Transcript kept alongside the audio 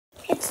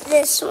it's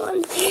this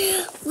one.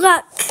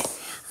 Look.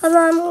 Hold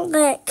on,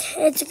 look.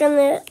 It's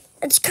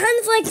kind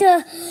of like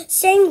the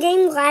same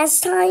game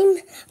last time,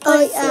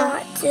 but it's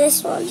not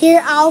this one.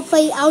 Here,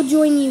 I'll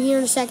join you here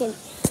in a second.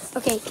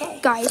 Okay,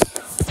 guys.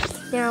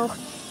 Now,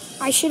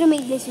 I should have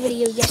made this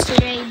video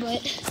yesterday,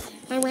 but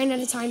I ran out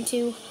of time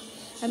too.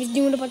 I was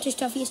doing a bunch of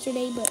stuff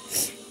yesterday, but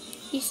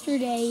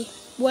yesterday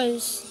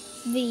was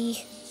the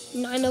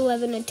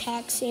 9/11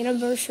 attacks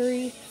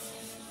anniversary.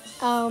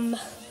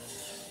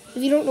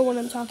 If you don't know what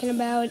I'm talking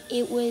about,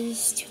 it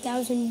was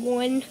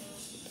 2001,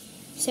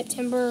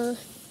 September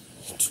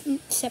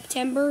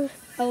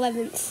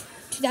 11th,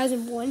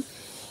 2001.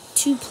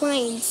 2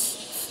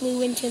 planes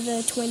flew into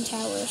the Twin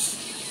Towers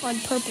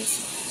on purpose.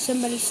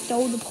 Somebody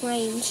stole the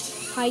planes,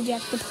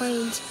 hijacked the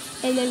planes,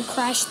 and then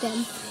crashed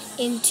them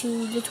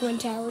into the Twin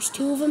Towers.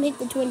 2 of them hit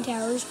the Twin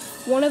Towers,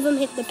 1 of them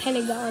hit the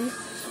Pentagon,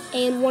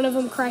 and 1 of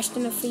them crashed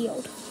in a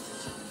field.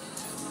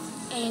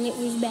 And it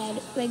was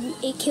bad. Like,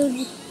 it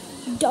killed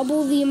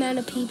double the amount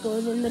of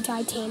people than the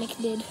Titanic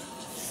did.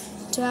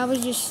 So I was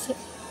just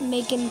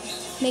making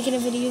a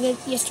video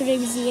that yesterday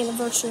was the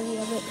anniversary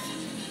of it.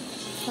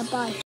 Bye-bye.